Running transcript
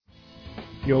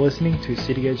You're listening to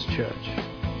City Edge Church.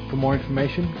 For more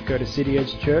information, go to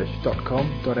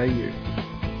cityedgechurch.com.au.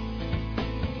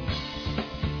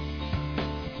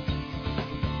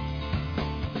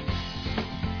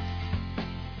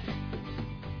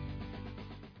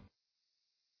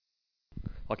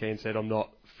 Like Ian said, I'm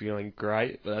not feeling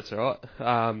great, but that's alright.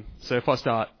 So if I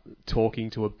start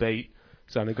talking to a beat,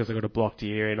 it's only because I've got a blocked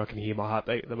ear and I can hear my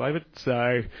heartbeat at the moment.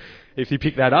 So if you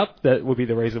pick that up, that would be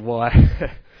the reason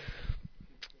why.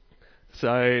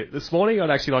 So this morning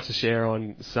I'd actually like to share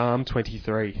on Psalm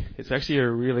 23. It's actually a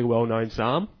really well-known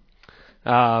psalm.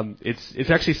 It's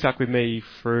actually stuck with me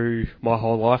through my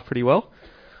whole life pretty well.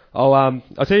 I'll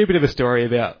tell you a bit of a story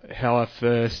about how I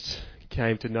first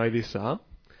came to know this psalm.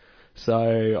 So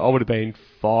I would have been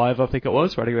 5, I think it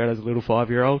was, running around as a little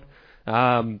 5-year-old.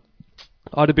 I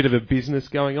had a bit of a business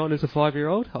going on as a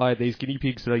 5-year-old. I had these guinea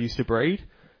pigs that I used to breed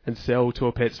and sell to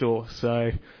a pet store. So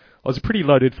I was a pretty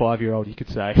loaded 5-year-old, you could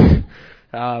say.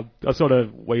 I sort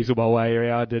of weaseled my way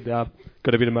around and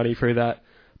got a bit of money through that.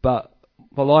 But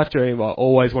my life dream, I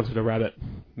always wanted a rabbit.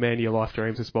 Man, your life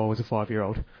dreams as small as a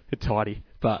 5-year-old. It's tiny,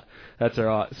 but that's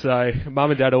alright. So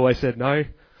Mum and Dad always said no.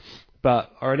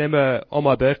 But I remember on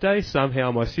my birthday,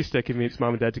 somehow my sister convinced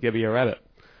Mum and Dad to get me a rabbit.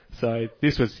 So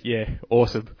this was,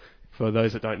 awesome. For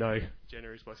those that don't know,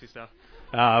 Jenna is my sister.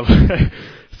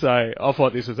 So I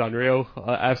thought this was unreal.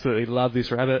 I absolutely loved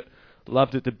this rabbit.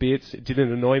 Loved it to bits. It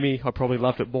didn't annoy me. I probably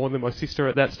loved it more than my sister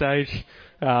at that stage.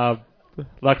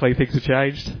 Luckily things have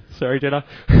changed. Sorry, Jenna.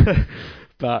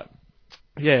 But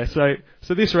yeah, so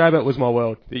this rabbit was my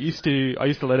world. I used to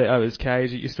let it out of its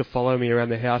cage. It used to follow me around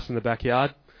the house in the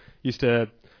backyard.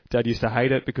 Dad used to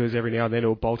hate it because every now and then it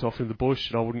would bolt off into the bush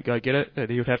and I wouldn't go get it and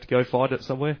he would have to go find it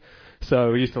somewhere.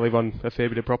 So we used to live on a fair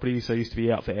bit of property, so I used to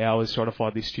be out for hours trying to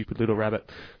find this stupid little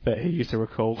rabbit that he used to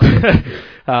recall.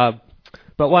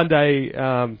 But one day,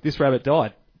 this rabbit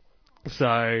died.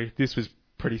 So this was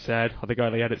pretty sad. I think I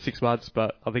only had it 6 months,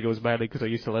 but I think it was mainly because I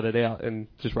used to let it out and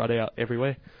just run out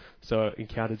everywhere. So I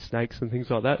encountered snakes and things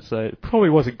like that. So it probably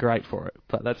wasn't great for it,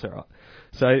 but that's alright.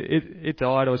 So it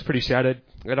died. I was pretty shattered.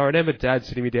 And I remember Dad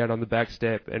sitting me down on the back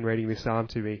step and reading this psalm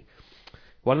to me.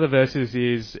 One of the verses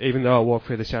is, even though I walk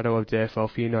through the shadow of death, I'll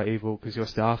fear no evil, because your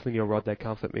staff and your rod, they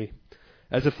comfort me.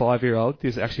 As a 5-year-old,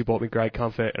 this actually brought me great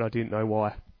comfort, and I didn't know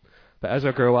why. But as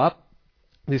I grew up,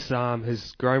 this psalm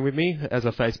has grown with me. As I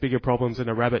face bigger problems than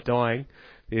a rabbit dying,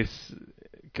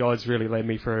 God's really led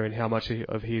me through and how much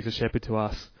of He is a shepherd to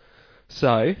us.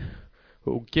 So,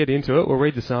 we'll get into it. We'll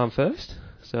read the psalm first.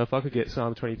 So if I could get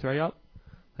Psalm 23 up.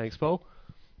 Thanks, Paul.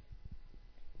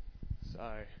 So,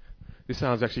 this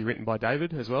psalm's actually written by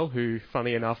David as well, who,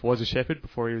 funny enough, was a shepherd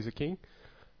before he was a king.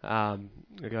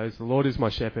 It goes, "The Lord is my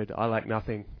shepherd, I lack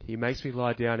nothing. He makes me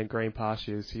lie down in green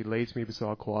pastures. He leads me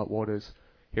beside quiet waters.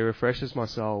 He refreshes my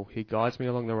soul. He guides me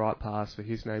along the right paths for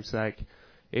His name's sake.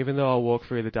 Even though I walk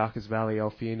through the darkest valley, I'll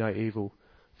fear no evil.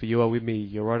 For You are with me.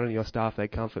 Your rod and Your staff, they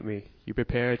comfort me. You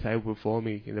prepare a table before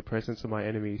me in the presence of my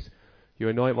enemies. You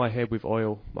anoint my head with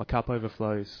oil. My cup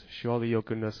overflows. Surely Your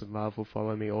goodness and love will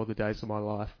follow me all the days of my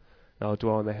life, and I'll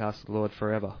dwell in the house of the Lord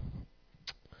forever."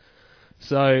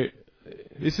 So,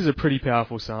 this is a pretty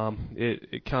powerful psalm.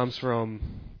 It comes from,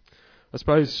 I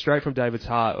suppose, straight from David's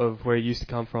heart of where he used to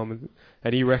come from,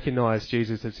 and he recognised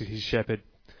Jesus as his shepherd.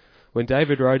 When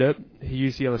David wrote it, he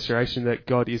used the illustration that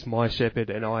God is my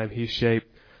shepherd and I am His sheep.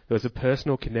 There was a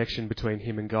personal connection between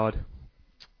him and God.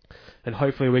 And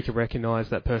hopefully we can recognise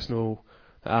that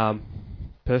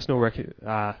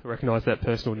recognise that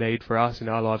personal need for us in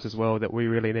our lives as well, that we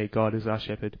really need God as our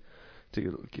shepherd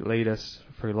to lead us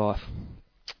through life.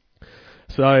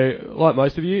 So, like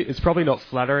most of you, it's probably not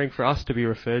flattering for us to be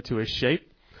referred to as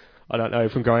sheep. I don't know,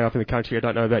 from growing up in the country, I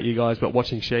don't know about you guys, but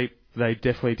watching sheep, they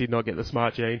definitely did not get the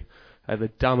smart gene. They're the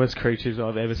dumbest creatures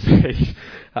I've ever seen.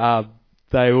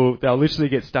 They'll literally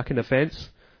get stuck in a fence,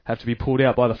 have to be pulled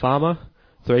out by the farmer.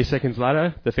 3 seconds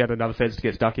later, they found another fence to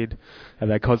get stuck in, and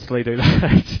they constantly do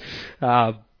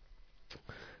that.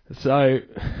 So,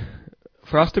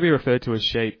 for us to be referred to as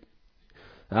sheep,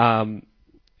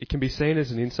 it can be seen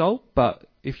as an insult, but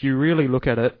if you really look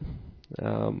at it,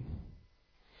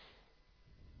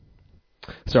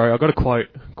 sorry, I got a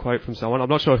quote from someone. I'm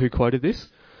not sure who quoted this,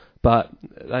 but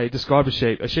they describe a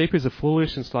sheep. A sheep is a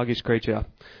foolish and sluggish creature,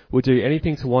 will do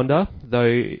anything to wander, though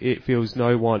it feels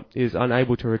no want, is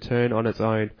unable to return on its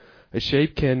own. A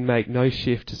sheep can make no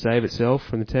shift to save itself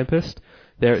from the tempest.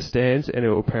 There it stands, and it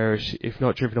will perish, if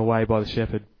not driven away by the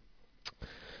shepherd.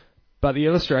 But the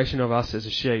illustration of us as a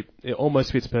sheep, it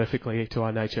almost fits perfectly to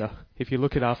our nature. If you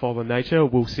look at our fallen nature,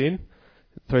 we'll sin.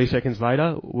 3 seconds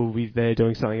later, we'll be there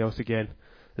doing something else again.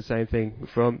 the same thing.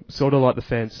 From sort of like the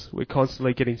fence, we're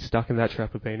constantly getting stuck in that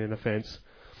trap of being in a fence.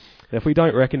 And if we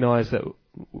don't recognise that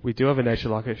we do have a nature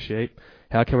like a sheep,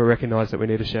 how can we recognise that we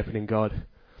need a shepherd in God?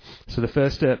 So the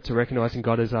first step to recognising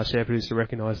God as our shepherd is to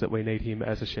recognise that we need him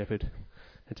as a shepherd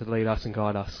and to lead us and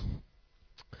guide us.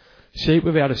 Sheep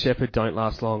without a shepherd don't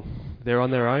last long. They're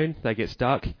on their own, they get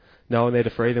stuck, no one there to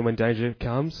free them when danger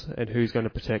comes, and who's going to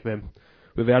protect them?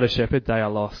 Without a shepherd, they are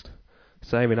lost.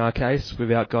 Same in our case,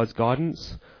 without God's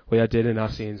guidance, we are dead in our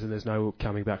sins and there's no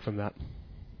coming back from that.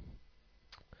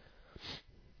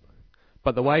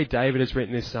 But the way David has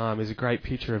written this psalm is a great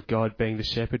picture of God being the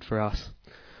shepherd for us.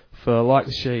 For like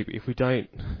the sheep, if we don't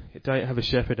have a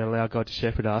shepherd and allow God to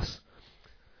shepherd us,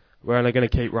 we're only going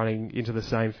to keep running into the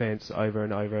same fence over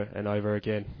and over and over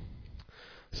again.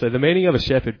 So the meaning of a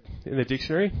shepherd in the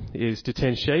dictionary is to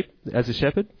tend sheep as a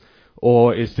shepherd,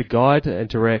 or is to guide and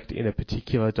direct in a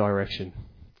particular direction.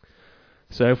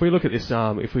 So if we look at this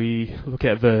psalm, if we look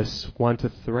at verse 1 to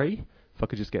 3, if I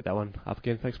could just get that one up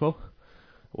again, thanks Paul.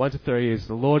 1 to 3 is,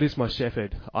 "The Lord is my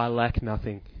shepherd, I lack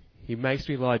nothing. He makes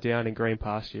me lie down in green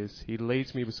pastures. He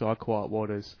leads me beside quiet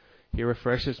waters. He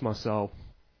refreshes my soul."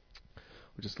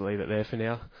 We'll just leave it there for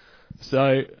now.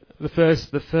 So the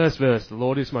first verse, "The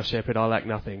Lord is my shepherd, I lack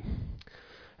nothing."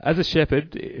 As a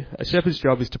shepherd's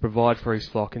job is to provide for his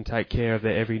flock and take care of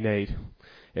their every need.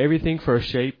 Everything for a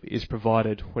sheep is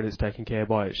provided when it's taken care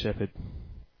by its shepherd.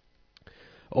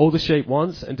 All the sheep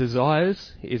wants and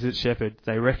desires is its shepherd.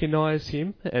 They recognise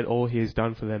him and all he has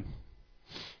done for them.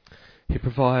 He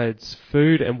provides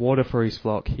food and water for his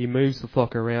flock. He moves the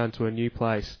flock around to a new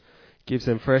place, gives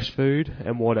them fresh food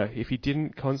and water. If he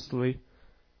didn't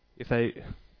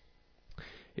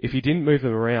move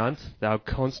them around, they'll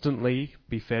constantly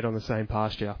be fed on the same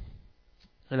pasture.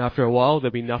 And after a while,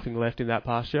 there'll be nothing left in that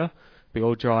pasture, be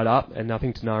all dried up and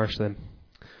nothing to nourish them.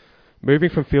 Moving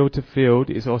from field to field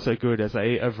is also good, as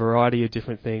they eat a variety of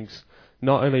different things,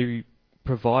 not only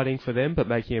providing for them, but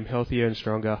making them healthier and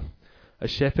stronger. A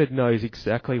shepherd knows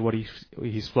exactly what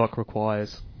his flock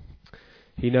requires.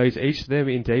 He knows each of them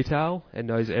in detail and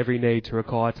knows every need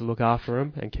required to look after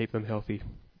them and keep them healthy.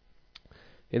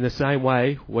 In the same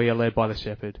way, we are led by the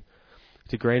shepherd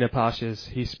to greener pastures.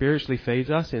 He spiritually feeds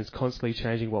us and is constantly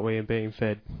changing what we are being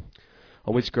fed,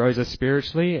 on which grows us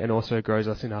spiritually and also grows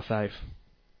us in our faith.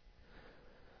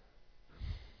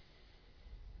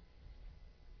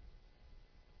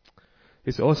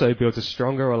 This also builds a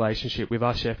stronger relationship with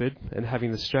our shepherd and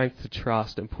having the strength to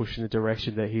trust and push in the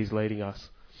direction that he is leading us.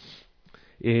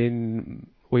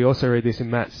 We also read this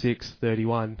in Matthew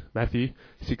 6:31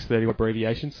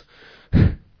 abbreviations.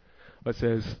 It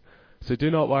says, "So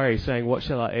do not worry, saying, 'What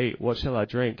shall I eat? What shall I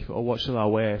drink? Or what shall I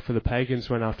wear?' For the pagans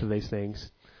run after these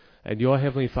things. And your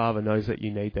heavenly Father knows that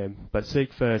you need them. But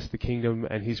seek first the kingdom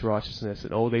and his righteousness,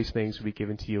 and all these things will be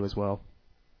given to you as well."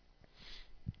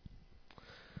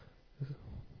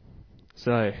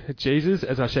 So, Jesus,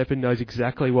 as our shepherd, knows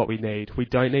exactly what we need. We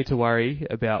don't need to worry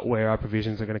about where our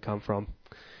provisions are going to come from.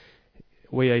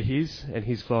 We are his and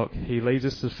his flock. He leads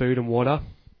us to food and water,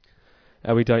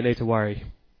 and we don't need to worry.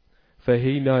 For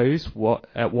he knows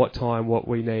at what time what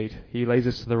we need. He leads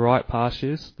us to the right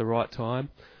pastures, the right time,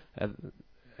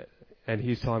 and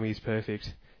his timing is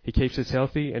perfect. He keeps us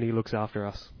healthy and he looks after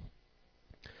us.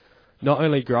 Not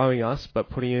only growing us, but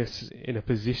putting us in a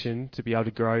position to be able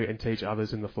to grow and teach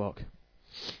others in the flock.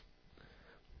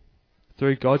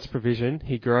 Through God's provision,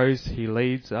 he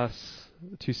leads us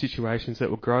to situations that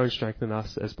will grow and strengthen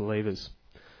us as believers.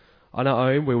 On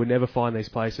our own, we will never find these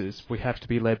places. We have to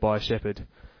be led by a shepherd.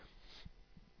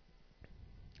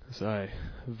 So,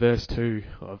 verse 2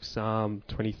 of Psalm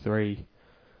 23.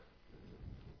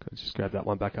 Could just grab that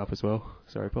one back up as well.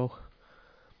 Sorry, Paul.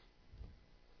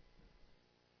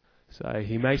 So,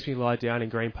 he makes me lie down in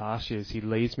green pastures. He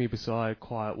leads me beside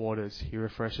quiet waters. He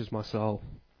refreshes my soul.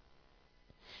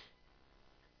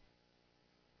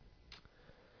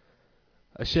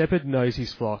 A shepherd knows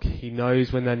his flock. He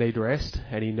knows when they need rest,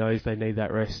 and he knows they need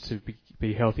that rest to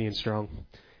be healthy and strong.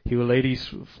 He will lead his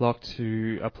flock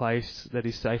to a place that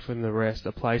is safe from the rest,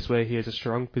 a place where he has a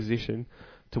strong position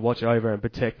to watch over and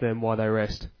protect them while they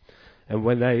rest. And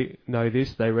when they know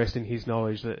this, they rest in his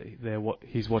knowledge that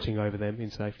he's watching over them in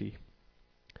safety.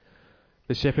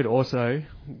 The shepherd also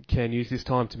can use this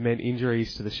time to mend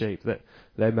injuries to the sheep that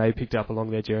they may have picked up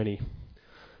along their journey.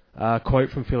 Quote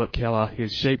from Philip Keller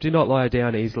is, "Sheep do not lie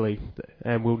down easily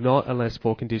and will not unless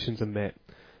four conditions are met.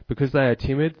 Because they are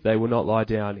timid, they will not lie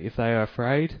down. If they are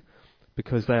afraid,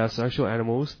 because they are social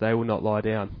animals, they will not lie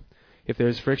down. If there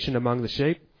is friction among the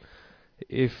sheep,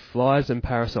 if flies and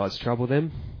parasites trouble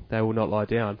them, they will not lie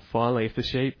down. Finally, if the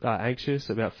sheep are anxious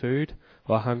about food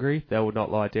or hungry, they will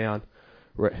not lie down.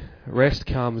 Rest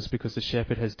comes because the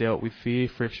shepherd has dealt with fear,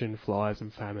 friction, flies,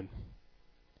 and famine.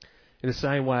 In the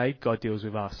same way, God deals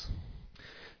with us.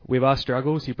 With our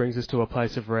struggles, he brings us to a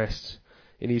place of rest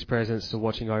in his presence to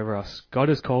watching over us. God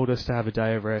has called us to have a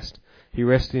day of rest. He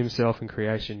rested himself in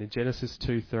creation. In Genesis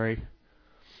 2:3,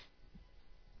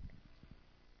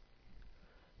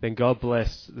 then God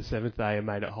blessed the seventh day and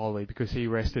made it holy because he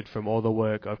rested from all the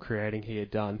work of creating he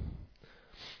had done.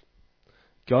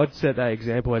 God set that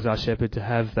example as our shepherd to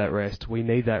have that rest. We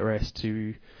need that rest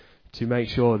to make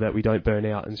sure that we don't burn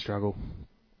out and struggle.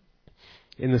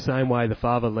 In the same way, the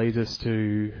Father leads us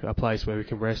to a place where we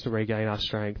can rest and regain our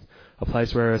strength, a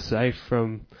place where we're safe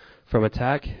from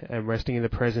attack and resting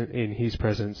in his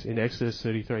presence. In Exodus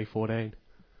 33:14,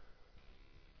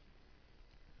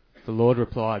 the Lord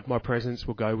replied, "My presence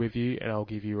will go with you and I'll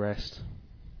give you rest."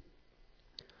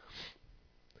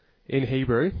 In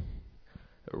Hebrew,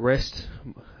 restore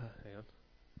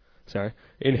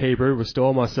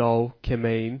my soul can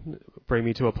mean bring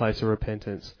me to a place of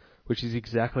repentance, which is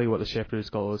exactly what the shepherd has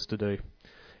called us to do.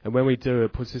 And when we do,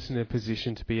 it puts us in a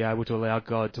position to be able to allow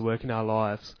God to work in our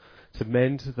lives, to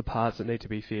mend the parts that need to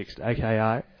be fixed,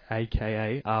 aka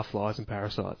our flies and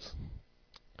parasites.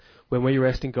 When we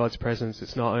rest in God's presence,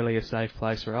 it's not only a safe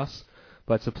place for us,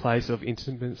 but it's a place of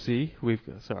intimacy with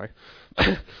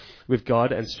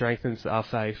God and strengthens our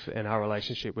faith and our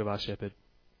relationship with our shepherd.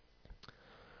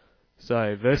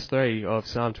 So, verse 3 of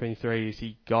Psalm 23 is,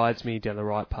 he guides me down the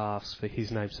right paths for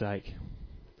his name's sake.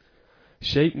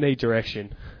 Sheep need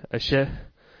direction,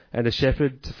 and a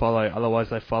shepherd to follow, otherwise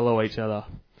they follow each other.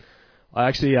 I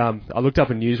actually I looked up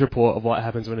a news report of what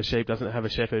happens when a sheep doesn't have a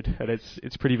shepherd, and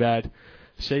it's pretty bad.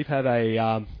 Sheep have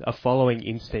a following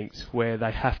instinct where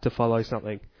they have to follow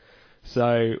something.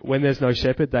 So when there's no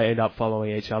shepherd, they end up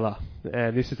following each other.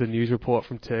 And this is a news report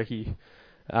from Turkey.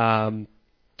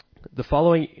 The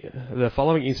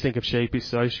following instinct of sheep is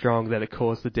so strong that it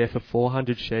caused the death of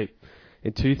 400 sheep.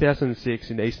 In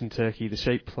 2006, in eastern Turkey, the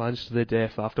sheep plunged to their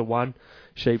death after one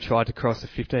sheep tried to cross a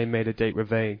 15-metre deep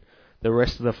ravine. The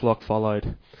rest of the flock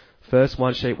followed. First,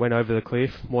 one sheep went over the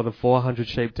cliff. More than 400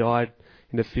 sheep died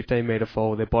in the 15-metre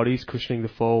fall, their bodies cushioning the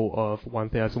fall of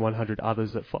 1,100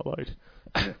 others that followed.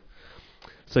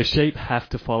 So sheep have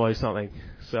to follow something.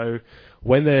 So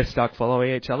when they're stuck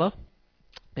following each other,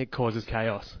 it causes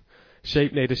chaos.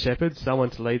 Sheep need a shepherd, someone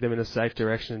to lead them in a safe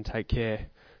direction and take care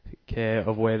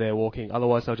of where they're walking.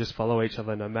 Otherwise, they'll just follow each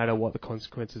other no matter what the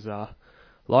consequences are.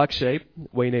 Like sheep,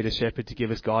 we need a shepherd to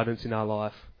give us guidance in our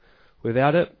life.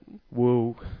 Without it,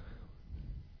 we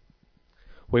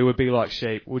would be like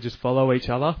sheep. We'll just follow each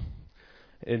other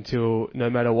until, no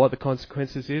matter what the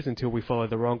consequences is, until we follow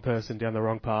the wrong person down the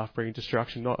wrong path, bringing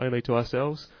destruction not only to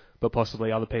ourselves, but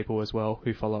possibly other people as well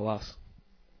who follow us.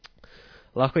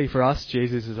 Luckily for us,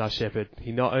 Jesus is our shepherd.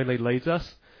 He not only leads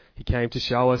us, he came to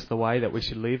show us the way that we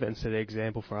should live and set an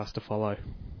example for us to follow.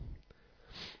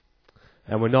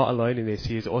 And we're not alone in this.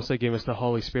 He has also given us the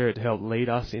Holy Spirit to help lead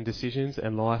us in decisions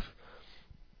and life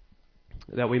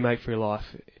that we make through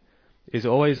life. Is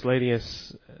always leading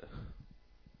us.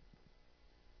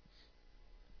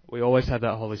 We always have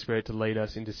that Holy Spirit to lead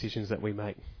us in decisions that we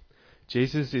make.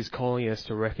 Jesus is calling us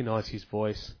to recognize his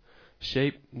voice.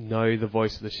 Sheep know the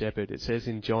voice of the shepherd. It says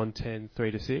in John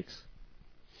 10:3-6,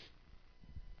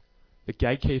 the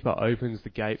gatekeeper opens the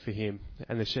gate for him,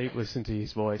 and the sheep listen to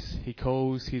his voice. He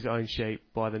calls his own sheep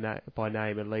by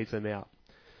name and leads them out.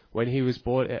 When he has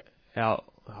brought out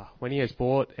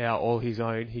all his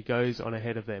own, he goes on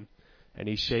ahead of them, and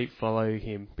his sheep follow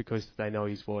him because they know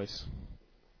his voice.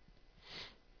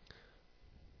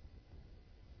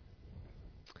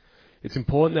 It's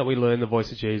important that we learn the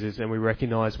voice of Jesus and we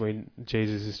recognise when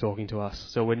Jesus is talking to us,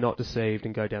 so we're not deceived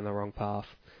and go down the wrong path.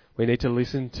 We need to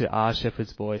listen to our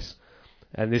shepherd's voice,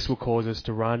 and this will cause us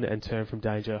to run and turn from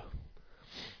danger.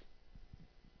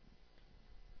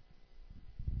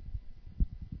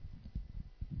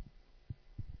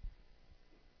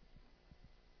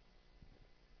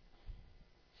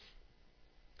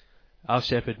 Our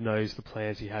shepherd knows the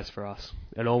plans he has for us,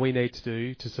 and all we need to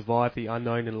do to survive the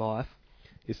unknown in life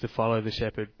is to follow the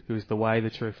shepherd, who is the way, the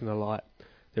truth, and the light.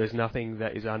 There is nothing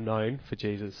that is unknown for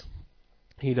Jesus.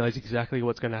 He knows exactly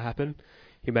what's going to happen.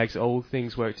 He makes all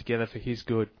things work together for his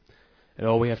good, and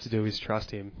all we have to do is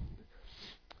trust him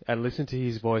and listen to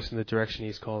his voice in the direction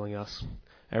he's calling us,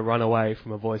 and run away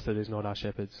from a voice that is not our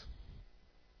shepherd's.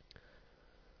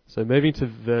 So moving to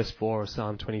verse 4 of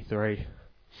Psalm 23.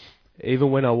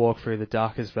 Even when I walk through the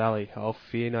darkest valley, I'll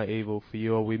fear no evil, for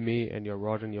you are with me, and your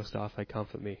rod and your staff, they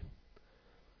comfort me.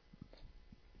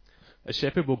 A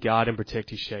shepherd will guard and protect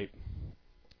his sheep,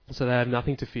 so they have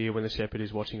nothing to fear when the shepherd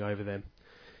is watching over them.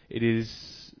 It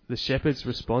is the shepherd's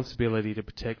responsibility to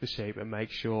protect the sheep and make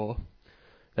sure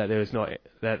that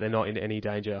they're not in any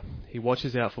danger. He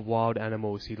watches out for wild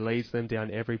animals. He leads them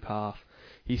down every path.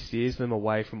 He steers them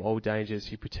away from all dangers.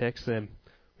 He protects them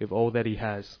with all that he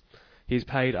has. He's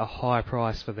paid a high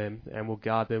price for them and will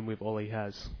guard them with all he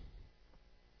has.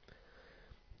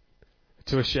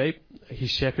 To a sheep, his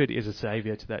shepherd is a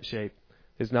saviour to that sheep.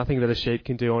 There's nothing that a sheep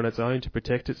can do on its own to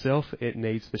protect itself. It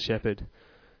needs the shepherd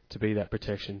to be that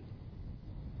protection.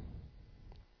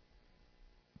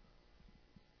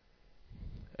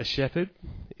 A shepherd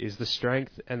is the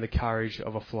strength and the courage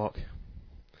of a flock.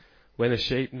 When a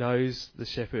sheep knows the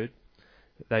shepherd,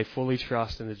 they fully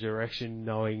trust in the direction,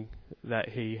 knowing that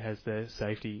he has their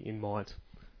safety in mind.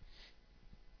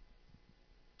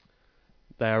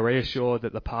 They are reassured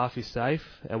that the path is safe,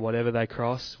 and whatever they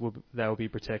cross, they will be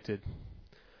protected.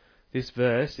 This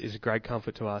verse is a great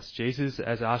comfort to us. Jesus,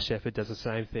 as our shepherd, does the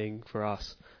same thing for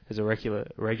us as a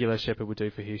regular shepherd would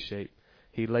do for his sheep.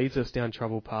 He leads us down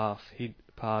troubled paths.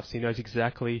 He knows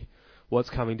exactly what's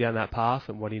coming down that path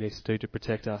and what he needs to do to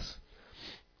protect us.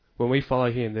 When we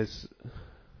follow him, there's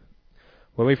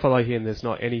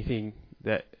not anything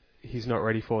that he's not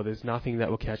ready for. There's nothing that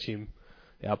will catch him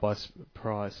out by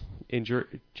surprise. In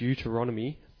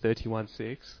Deuteronomy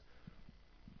 31:6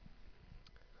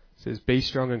 says, "Be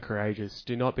strong and courageous.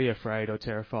 Do not be afraid or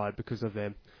terrified because of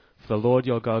them. For the Lord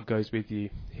your God goes with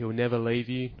you. He will never leave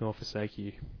you nor forsake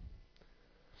you."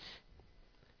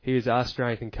 He is our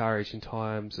strength and courage in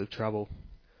times of trouble.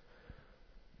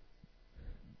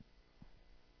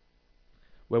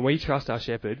 When we trust our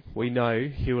shepherd, we know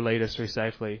he will lead us through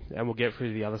safely and we'll get through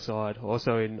to the other side.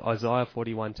 Also in Isaiah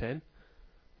 41:10,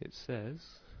 it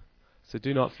says, "So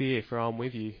do not fear, for I am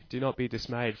with you. Do not be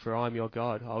dismayed, for I am your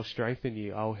God. I will strengthen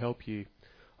you. I will help you.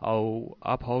 I will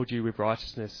uphold you with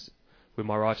righteousness, with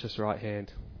my righteous right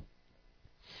hand."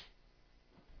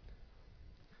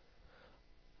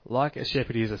 Like a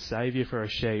shepherd is a saviour for a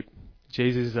sheep,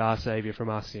 Jesus is our saviour from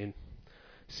our sin.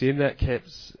 Sin that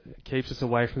keeps us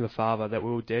away from the Father, that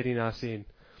we were dead in our sin,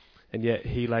 and yet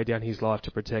he laid down his life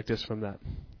to protect us from that.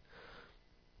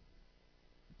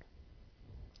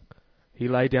 He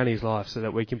laid down his life so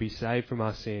that we can be saved from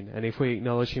our sin, and if we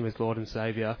acknowledge him as Lord and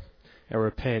Saviour and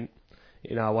repent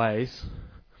in our ways,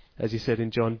 as he said in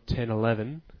John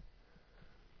 10:11,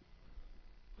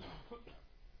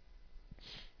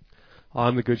 "I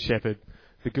am the good shepherd.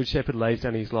 The good shepherd lays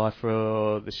down his life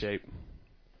for the sheep."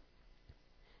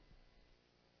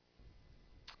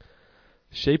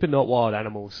 Sheep are not wild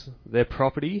animals. They're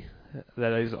property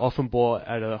that is often bought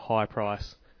at a high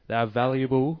price. They are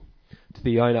valuable to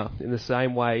the owner in the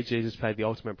same way Jesus paid the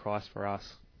ultimate price for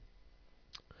us.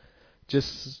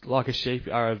 Just like a sheep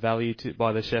are of value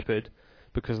by the shepherd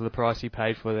because of the price he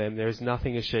paid for them, there is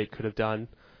nothing a sheep could have done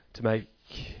to make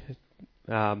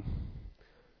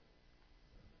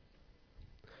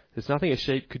there's nothing a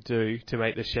sheep could do to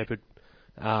make the shepherd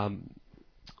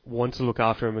want to look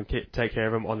after him and take care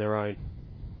of him on their own.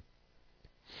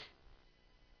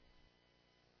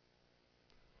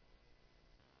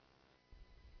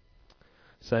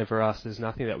 Same for us. There's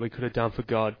nothing that we could have done for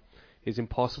God. It is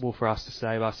impossible for us to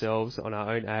save ourselves on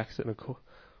our own acts and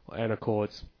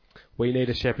accords. We need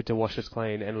a shepherd to wash us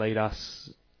clean and lead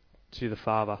us to the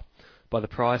Father by the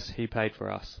price he paid for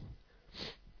us.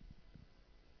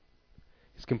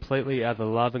 It's completely out of the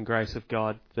love and grace of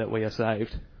God that we are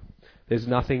saved. There's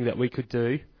nothing that we could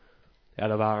do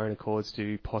out of our own accords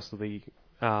to possibly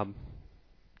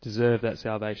deserve that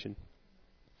salvation.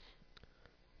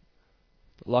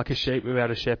 Like a sheep without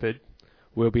a shepherd,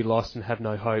 we'll be lost and have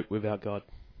no hope without God.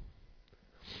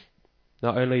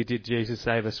 Not only did Jesus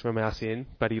save us from our sin,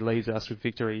 but he leads us with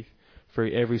victory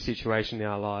through every situation in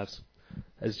our lives.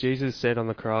 As Jesus said on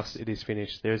the cross, "It is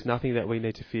finished." There is nothing that we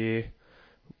need to fear.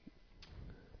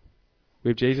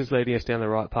 With Jesus leading us down the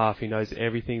right path, he knows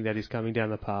everything that is coming down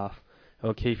the path and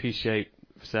will keep his sheep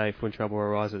safe when trouble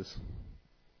arises.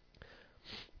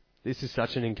 This is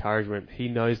such an encouragement. He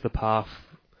knows the path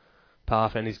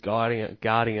and is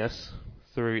guarding us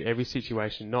through every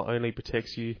situation. Not only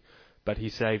protects you, but he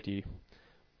saved you.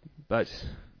 But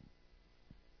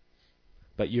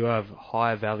you have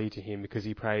higher value to him because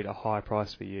he paid a high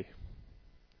price for you.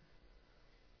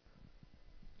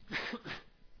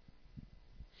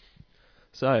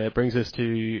 So it brings us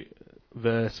to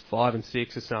verse 5 and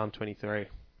 6 of Psalm 23.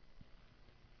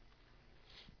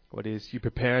 What is, "You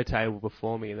prepare a table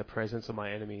before me in the presence of my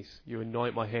enemies. You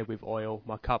anoint my head with oil.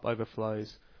 My cup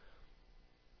overflows."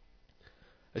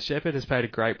 A shepherd has paid a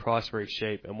great price for his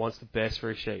sheep and wants the best for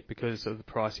his sheep because of the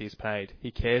price he has paid.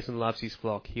 He cares and loves his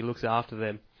flock. He looks after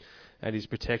them and is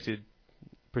protected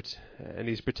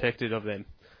of them.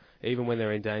 even when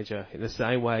they're in danger. In the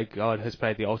same way, God has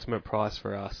paid the ultimate price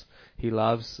for us. He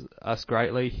loves us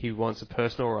greatly. He wants a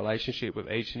personal relationship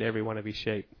with each and every one of his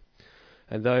sheep.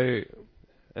 And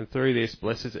through this,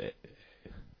 blesses it.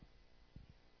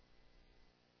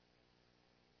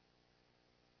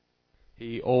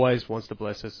 He always wants to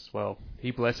bless us as well. He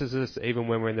blesses us even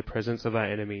when we're in the presence of our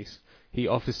enemies. He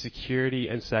offers security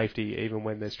and safety even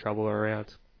when there's trouble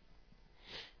around.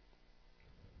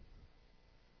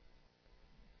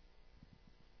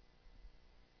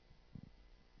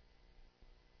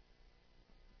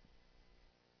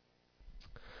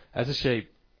 As a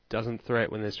sheep doesn't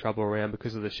threat when there's trouble around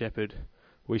because of the shepherd,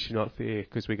 we should not fear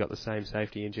because we got the same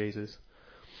safety in Jesus.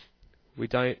 We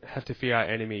don't have to fear our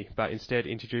enemy, but instead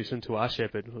introduce them to our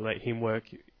shepherd and let him work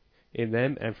in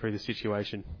them and through the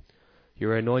situation. You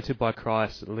are anointed by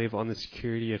Christ and live on the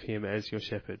security of him as your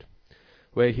shepherd,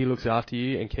 where he looks after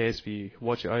you and cares for you.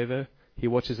 He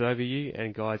watches over you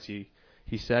and guides you.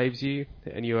 He saves you,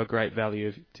 and you are great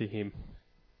value to him.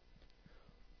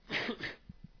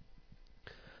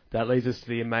 That leads us to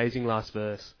the amazing last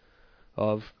verse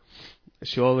of,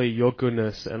 surely your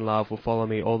goodness and love will follow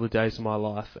me all the days of my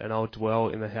life, and I'll dwell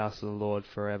in the house of the Lord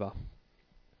forever.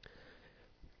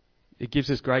 It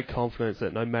gives us great confidence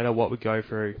that no matter what we go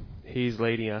through, he is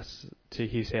leading us to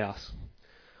his house,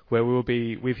 where we will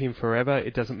be with him forever.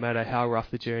 It doesn't matter how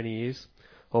rough the journey is.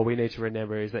 All we need to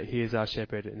remember is that he is our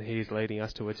shepherd, and he is leading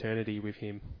us to eternity with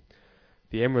him.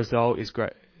 The end result is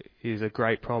a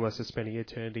great promise of spending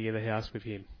eternity in the house with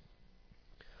him.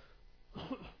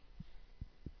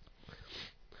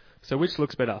 So which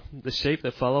looks better, the sheep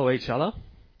that follow each other,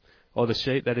 or the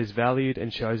sheep that is valued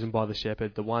and chosen by the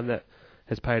shepherd, the one that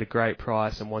has paid a great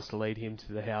price and wants to lead him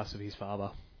to the house of his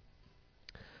Father?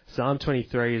 Psalm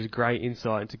 23 is a great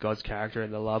insight into God's character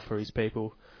and the love for his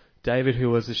people. David, who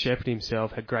was a shepherd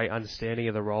himself, had great understanding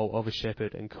of the role of a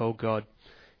shepherd and called God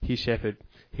his shepherd.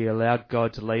 He allowed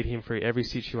God to lead him through every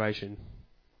situation.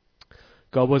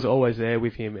 God was always there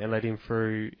with him and led him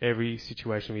through every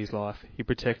situation of his life. He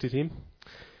protected him.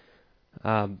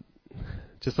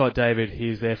 Just like David, he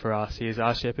is there for us. He is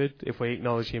our shepherd if we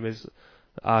acknowledge him as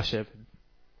our shepherd.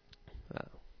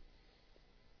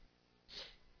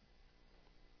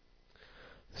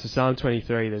 So Psalm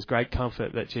 23, there's great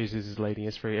comfort that Jesus is leading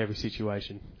us through every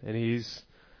situation. And he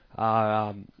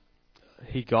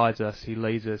guides us, he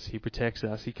leads us, he protects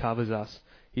us, he covers us.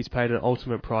 He's paid an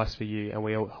ultimate price for you, and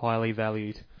we are highly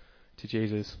valued to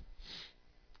Jesus.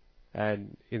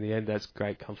 And in the end, that's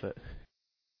great comfort.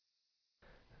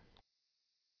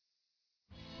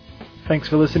 Thanks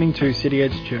for listening to City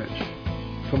Edge Church.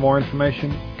 For more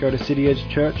information, go to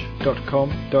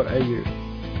cityedgechurch.com.au.